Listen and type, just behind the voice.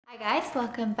Hi guys,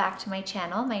 welcome back to my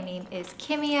channel. My name is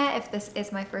Kimia. If this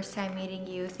is my first time meeting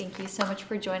you, thank you so much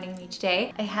for joining me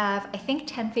today. I have, I think,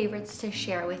 10 favorites to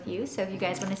share with you. So if you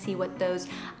guys want to see what those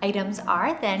items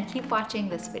are, then keep watching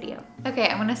this video. Okay,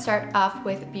 I'm gonna start off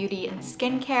with beauty and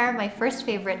skincare. My first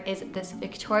favorite is this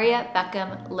Victoria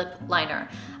Beckham lip liner.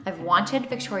 I've wanted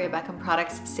Victoria Beckham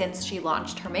products since she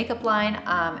launched her makeup line.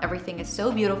 Everything is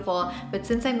so beautiful, but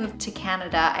since I moved to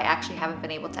Canada, I actually haven't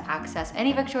been able to access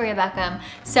any Victoria Beckham.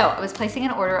 So I was placing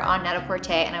an order on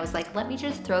Net-a-Porter and I was like, let me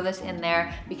just throw this in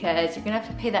there because you're gonna have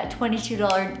to pay that $22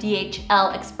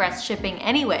 DHL express shipping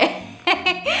anyway.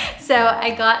 So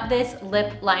I got this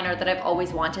lip liner that I've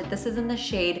always wanted. This is in the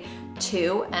shade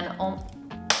 2 and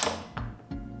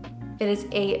it is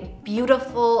a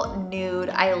beautiful nude.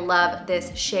 I love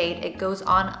this shade. It goes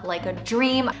on like a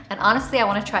dream. And honestly, I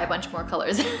wanna try a bunch more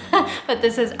colors, but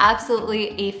this is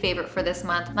absolutely a favorite for this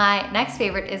month. My next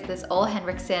favorite is this Ole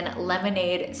Henriksen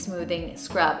Lemonade Smoothing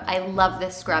Scrub. I love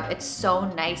this scrub. It's so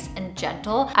nice and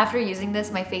gentle. After using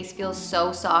this, my face feels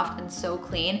so soft and so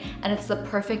clean, and it's the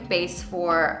perfect base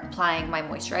for applying my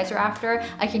moisturizer after.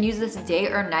 I can use this day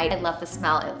or night. I love the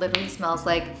smell. It literally smells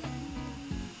like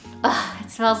it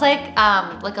smells like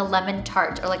a lemon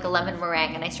tart or like a lemon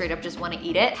meringue, and I straight up just want to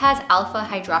eat it. It has alpha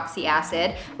hydroxy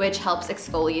acid, which helps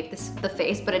exfoliate the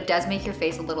face, but it does make your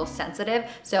face a little sensitive.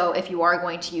 So if you are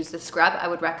going to use the scrub, I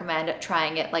would recommend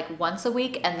trying it like once a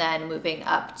week and then moving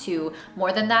up to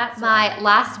more than that. My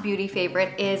last beauty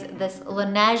favorite is this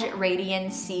Laneige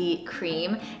Radiant C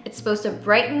cream. It's supposed to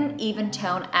brighten, even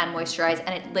tone, and moisturize,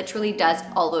 and it literally does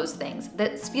all those things.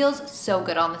 This feels so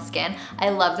good on the skin. I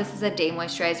love this as a day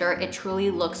moisturizer. It truly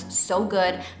looks so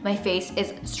good. My face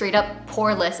is straight up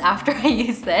poreless after I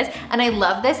use this, and I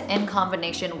love this in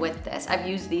combination with this. I've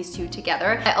used these two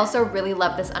together. I also really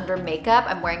love this under makeup.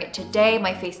 I'm wearing it today.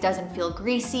 My face doesn't feel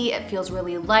greasy. It feels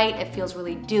really light. It feels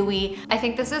really dewy. I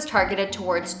think this is targeted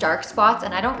towards dark spots,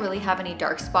 and I don't really have any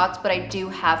dark spots, but I do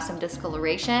have some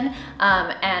discoloration.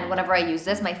 And whenever I use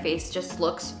this, my face just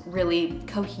looks really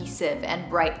cohesive and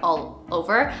bright all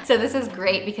over. So this is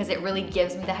great because it really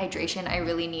gives me the hydration I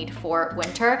really need for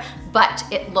winter, but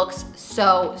it looks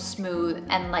so smooth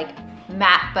and like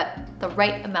matte, but the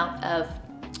right amount of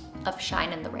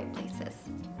shine in the right places.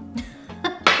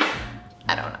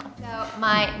 I don't know. So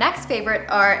my next favorite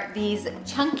are these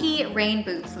chunky rain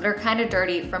boots that are kind of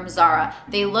dirty from Zara.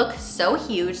 They look so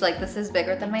huge, like this is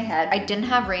bigger than my head. I didn't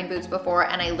have rain boots before,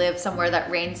 and I live somewhere that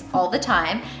rains all the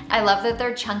time. I love that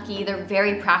they're chunky, they're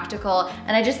very practical,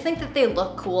 and I just think that they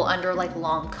look cool under like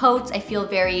long coats. I feel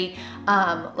very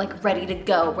like ready to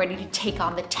go, ready to take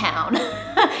on the town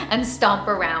and stomp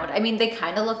around. I mean, they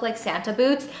kind of look like Santa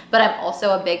boots, but I'm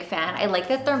also a big fan. I like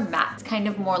that they're matte. It's kind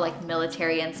of more like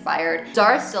military inspired.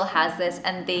 Zara still has this,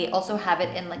 and they also have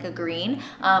it in like a green.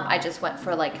 I just went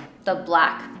for like the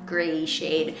black gray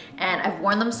shade, and I've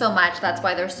worn them so much, that's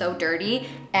why they're so dirty,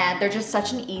 and they're just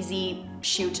such an easy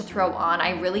shoe to throw on.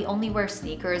 I really only wear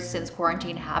sneakers since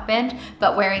quarantine happened,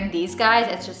 but wearing these guys,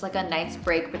 it's just like a nice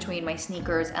break between my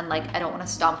sneakers and like I don't want to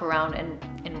stomp around in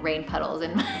rain puddles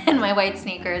in my white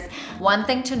sneakers. One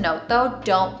thing to note though,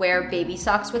 don't wear baby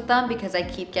socks with them because I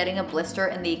keep getting a blister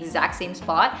in the exact same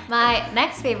spot. My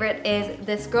next favorite is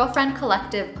this Girlfriend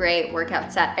Collective gray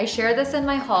workout set. I shared this in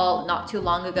my haul not too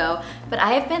long ago, but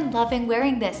I have been loving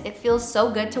wearing this. It feels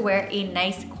so good to wear a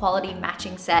nice quality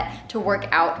matching set to work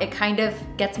out. It kind of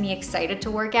gets me excited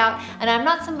to work out, and I'm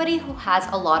not somebody who has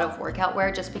a lot of workout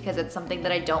wear just because it's something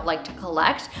that I don't like to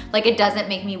collect. Like, it doesn't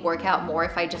make me work out more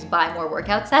if I just buy more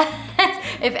workout sets.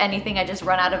 If anything, I just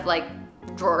run out of like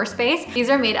drawer space. These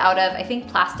are made out of, I think,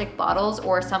 plastic bottles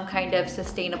or some kind of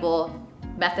sustainable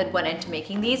method went into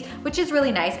making these, which is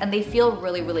really nice, and they feel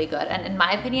really, really good. And in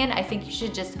my opinion, I think you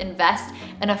should just invest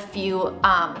in a few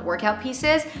workout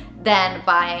pieces than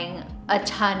buying a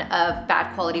ton of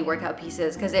bad quality workout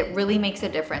pieces, because it really makes a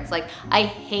difference. Like, I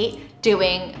hate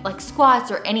doing like squats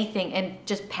or anything in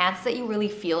just pants that you really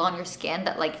feel on your skin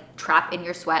that like trap in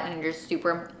your sweat and you're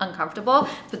super uncomfortable.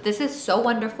 But this is so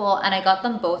wonderful, and I got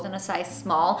them both in a size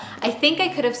small. I think I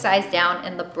could have sized down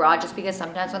in the bra just because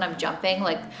sometimes when I'm jumping,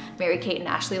 like Mary-Kate and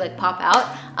Ashley like pop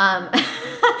out.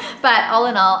 But all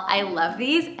in all, I love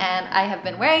these, and I have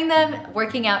been wearing them,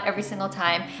 working out every single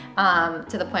time,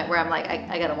 to the point where I'm like,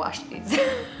 I gotta wash these.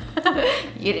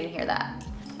 You didn't hear that.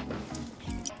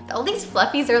 All these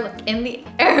fluffies are like in the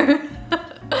air.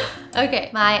 Okay,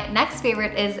 my next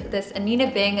favorite is this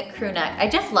Anina Bing crew neck. I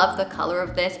just love the color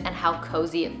of this and how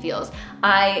cozy it feels.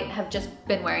 I have just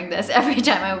been wearing this every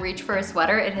time I reach for a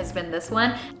sweater. It has been this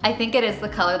one. I think it is the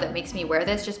color that makes me wear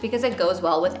this just because it goes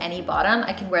well with any bottom.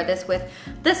 I can wear this with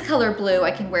this color blue.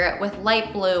 I can wear it with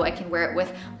light blue. I can wear it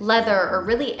with leather or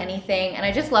really anything. And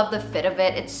I just love the fit of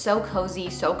it. It's so cozy,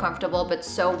 so comfortable, but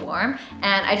so warm.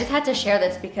 And I just had to share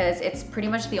this because it's pretty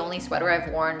much the only sweater I've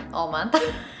worn all month.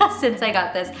 Since I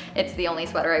got this, it's the only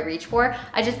sweater I reach for.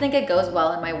 I just think it goes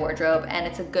well in my wardrobe and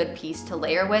it's a good piece to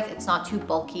layer with. It's not too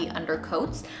bulky under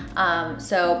coats.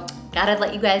 So gotta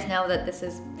let you guys know that this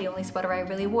is the only sweater I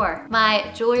really wore.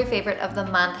 My jewelry favorite of the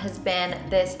month has been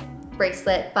this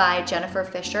bracelet by Jennifer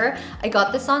Fisher. I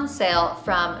got this on sale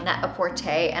from Net-a-Porter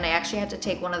and I actually had to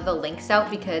take one of the links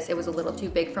out because it was a little too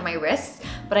big for my wrists,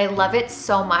 but I love it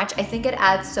so much. I think it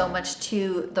adds so much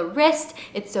to the wrist.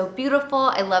 It's so beautiful.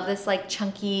 I love this like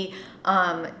chunky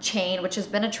chain, which has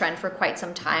been a trend for quite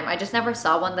some time. I just never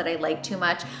saw one that I liked too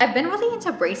much. I've been really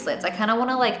into bracelets. I kind of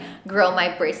want to like grow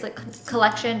my bracelet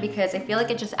collection because I feel like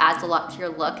it just adds a lot to your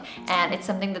look and it's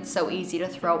something that's so easy to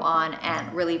throw on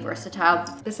and really versatile.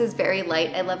 This is very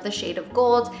light. I love the shade of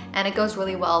gold and it goes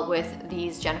really well with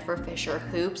these Jennifer Fisher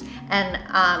hoops.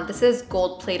 And this is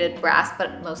gold plated brass,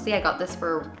 but mostly I got this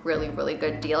for a really, really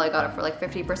good deal. I got it for like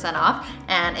 50% off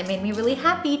and it made me really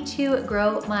happy to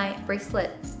grow my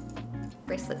bracelet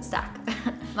stack.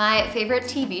 My favorite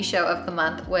TV show of the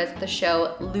month was the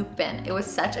show Lupin. It was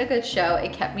such a good show.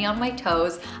 It kept me on my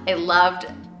toes. I loved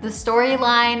the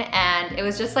storyline and it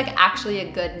was just like actually a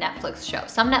good Netflix show.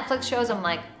 Some Netflix shows I'm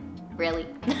like, really?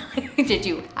 Did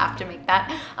you have to make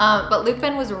that? But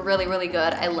Lupin was really, really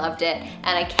good. I loved it.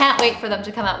 And I can't wait for them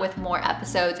to come out with more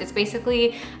episodes. It's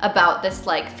basically about this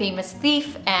like famous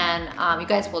thief and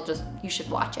you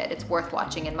should watch it. It's worth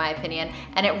watching in my opinion.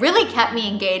 And it really kept me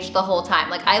engaged the whole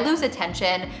time. Like I lose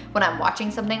attention when I'm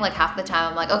watching something, like half the time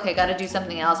I'm like, okay, gotta do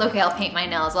something else. Okay, I'll paint my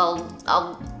nails.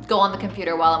 I'll go on the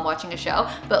computer while I'm watching a show.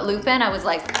 But Lupin, I was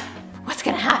like, what's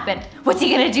gonna happen? What's he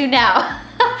gonna do now?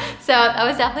 So that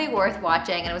was definitely worth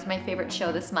watching and it was my favorite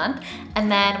show this month.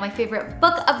 And then my favorite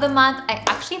book of the month, I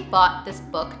actually bought this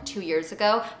book 2 years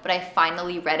ago, but I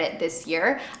finally read it this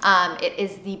year. It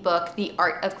is the book, The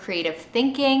Art of Creative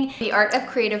Thinking. The Art of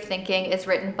Creative Thinking is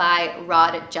written by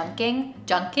Rod Junking?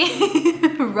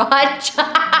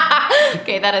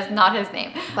 Okay, that is not his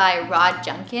name. By Rod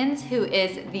Junkins, who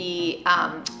is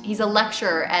he's a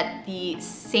lecturer at the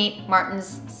St.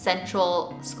 Martin's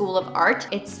Central School of Art.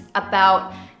 It's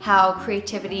about how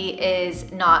creativity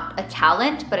is not a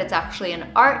talent, but it's actually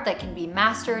an art that can be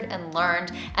mastered and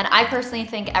learned. And I personally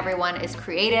think everyone is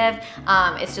creative.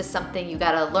 It's just something you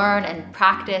gotta learn and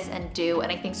practice and do.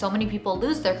 And I think so many people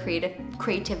lose their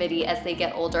creativity as they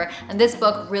get older. And this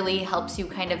book really helps you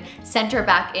kind of center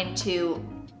back into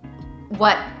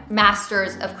what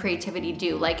masters of creativity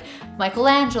do, like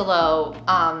Michelangelo,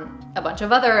 a bunch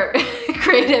of other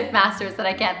creative masters that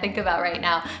I can't think about right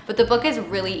now. But the book is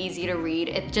really easy to read.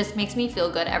 It just makes me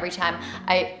feel good every time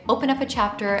I open up a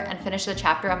chapter and finish the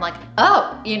chapter. I'm like,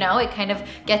 oh, you know, it kind of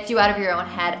gets you out of your own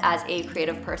head as a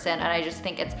creative person. And I just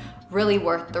think it's really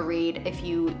worth the read if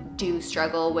you do not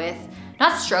struggle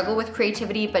with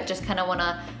creativity, but just kind of want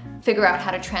to figure out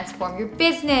how to transform your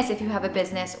business if you have a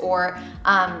business, or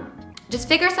just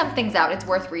figure some things out. It's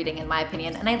worth reading in my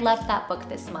opinion, and I loved that book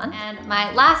this month. And my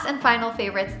last and final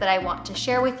favorites that I want to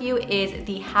share with you is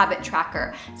the habit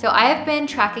tracker. So I have been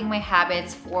tracking my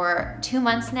habits for 2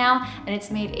 months now, and it's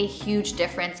made a huge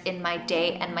difference in my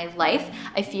day and my life.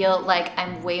 I feel like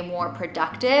I'm way more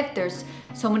productive. There's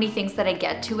so many things that I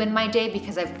get to in my day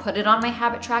because I've put it on my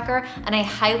habit tracker, and I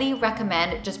highly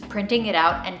recommend just printing it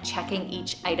out and checking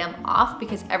each item off,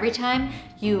 because every time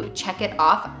you check it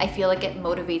off, I feel like it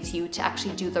motivates you to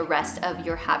actually do the rest of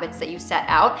your habits that you set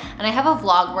out. And I have a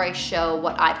vlog where I show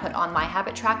what I put on my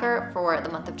habit tracker for the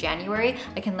month of January.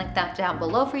 I can link that down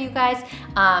below for you guys.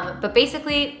 But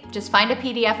basically, just find a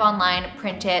PDF online,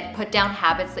 print it, put down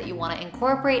habits that you want to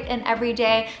incorporate in every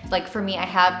day. Like for me, I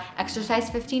have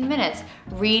exercise 15 minutes,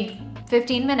 read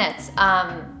 15 minutes,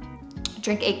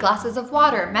 drink 8 glasses of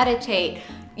water, meditate,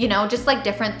 you know, just like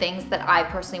different things that I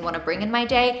personally want to bring in my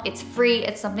day. It's free.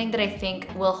 It's something that I think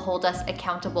will hold us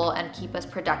accountable and keep us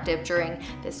productive during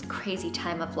this crazy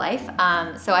time of life.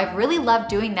 So I've really loved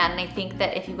doing that. And I think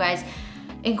that if you guys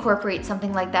incorporate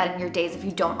something like that in your days if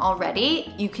you don't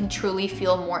already, you can truly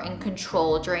feel more in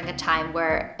control during a time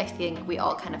where I think we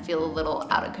all kind of feel a little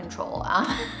out of control.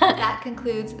 That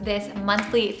concludes this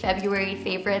monthly February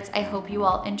favorites. I hope you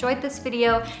all enjoyed this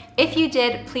video. If you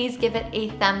did, please give it a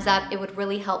thumbs up. It would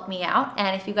really help me out.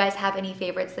 And if you guys have any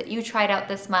favorites that you tried out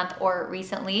this month or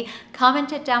recently,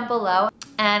 comment it down below.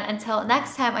 And until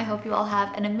next time, I hope you all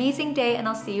have an amazing day, and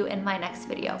I'll see you in my next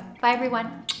video. Bye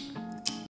everyone.